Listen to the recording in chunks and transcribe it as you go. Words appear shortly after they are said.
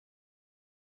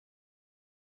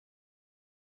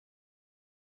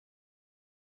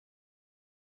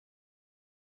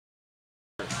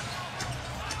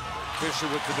Fisher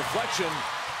with the deflection.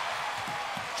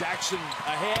 Jackson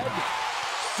ahead.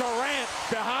 Durant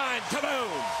behind.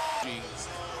 Kaboom!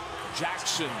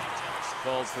 Jackson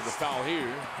called for the foul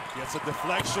here. Gets a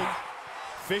deflection.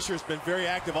 Fisher's been very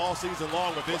active all season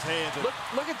long with his hands.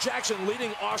 Look at Jackson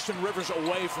leading Austin Rivers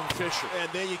away from Fisher. And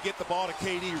then you get the ball to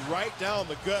KD right down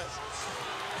the gut.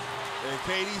 And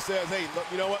KD says, hey, look,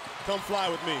 you know what? Come fly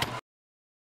with me.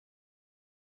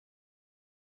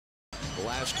 The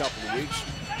last couple of weeks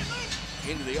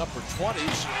into the upper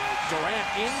 20s.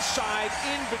 Durant inside,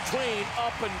 in between,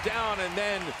 up and down, and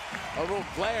then a little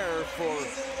glare for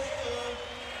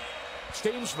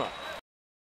Steamsma.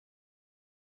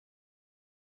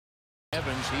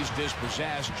 Evans, he's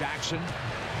dispossessed. Jackson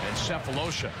and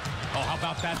Cephalosha. Oh, how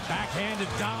about that backhanded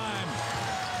dime?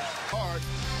 Hard,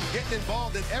 getting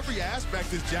involved in every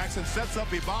aspect as Jackson sets up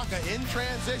Ibaka in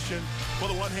transition for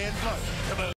the one-hand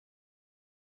flush.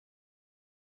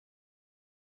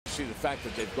 See the fact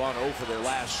that they've gone 0 for their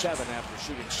last 7 after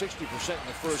shooting 60% in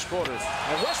the first quarter.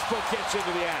 And Westbrook gets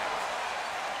into the act.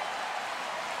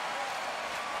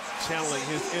 Channeling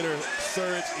his inner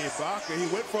Serge Ibaka. He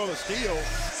went for the steal.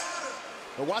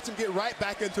 But watch him get right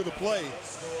back into the play.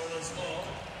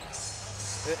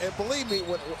 And believe me,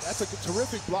 that's a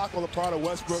terrific block on the part of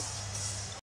Westbrook.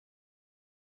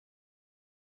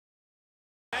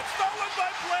 And stolen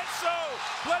by Bledsoe.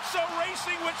 Bledsoe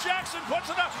racing with Jackson, puts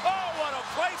it up. Oh, what a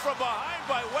play from behind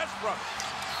by Westbrook.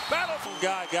 Battle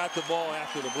guy got the ball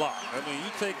after the block. I mean,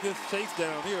 you take this chase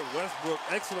down here, Westbrook,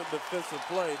 excellent defensive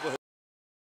play. But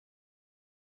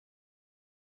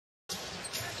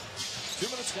 2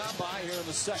 minutes gone by here in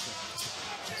the second.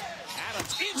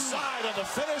 Adams inside on the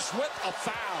finish with a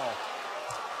foul.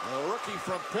 A rookie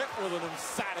from Pitt with an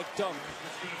emphatic dunk.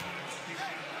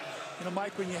 You know,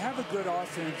 Mike, when you have a good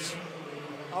offense,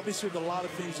 obviously there's a lot of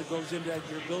things that goes into that,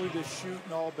 your ability to shoot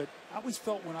and all, but I always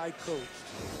felt when I coached,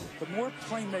 the more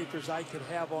playmakers I could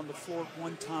have on the floor at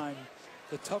one time,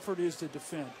 the tougher it is to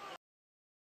defend.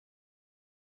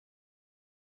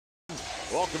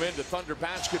 Welcome into Thunder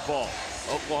basketball.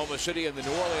 Oklahoma City and the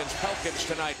New Orleans Pelicans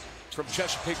tonight from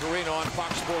Chesapeake Arena on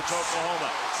Fox Sports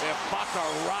Oklahoma.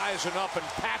 Ibaka rising up and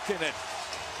packing it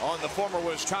on the former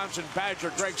Wisconsin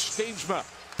Badger Greg Steamsma.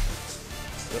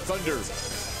 The Thunder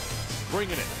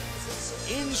bringing it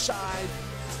inside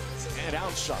and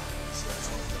outside.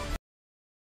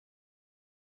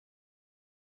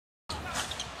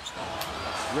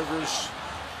 Rivers,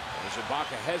 as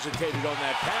Ibaka hesitated on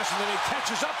that pass, and then he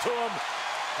catches up to him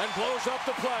and blows up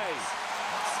the play.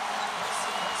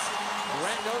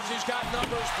 Durant knows he's got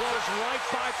numbers, blows right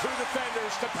by 2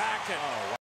 defenders to pack it.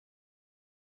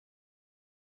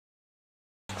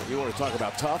 You want to talk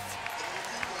about tough?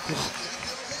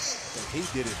 He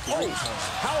did it 3 times.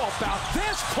 How about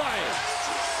this play?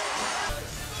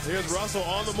 Here's Russell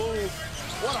on the move.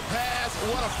 What a pass,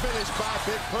 what a finish by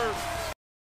Big Perf.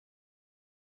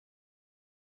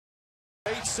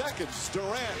 8 seconds.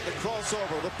 Durant, the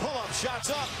crossover, the pull-up, shots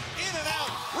up, in and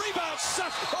out, rebound,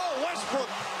 oh, Westbrook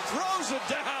throws it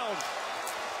down.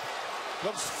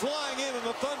 Comes flying in, and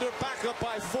the Thunder back up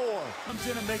by 4. Comes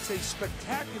in and makes a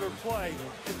spectacular play.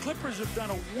 The Clippers have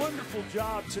done a wonderful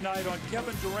job tonight on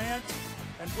Kevin Durant,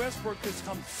 and Westbrook has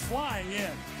come flying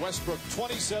in. Westbrook,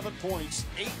 27 points,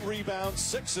 8 rebounds,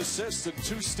 6 assists, and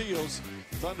 2 steals.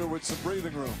 Thunder with some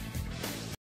breathing room.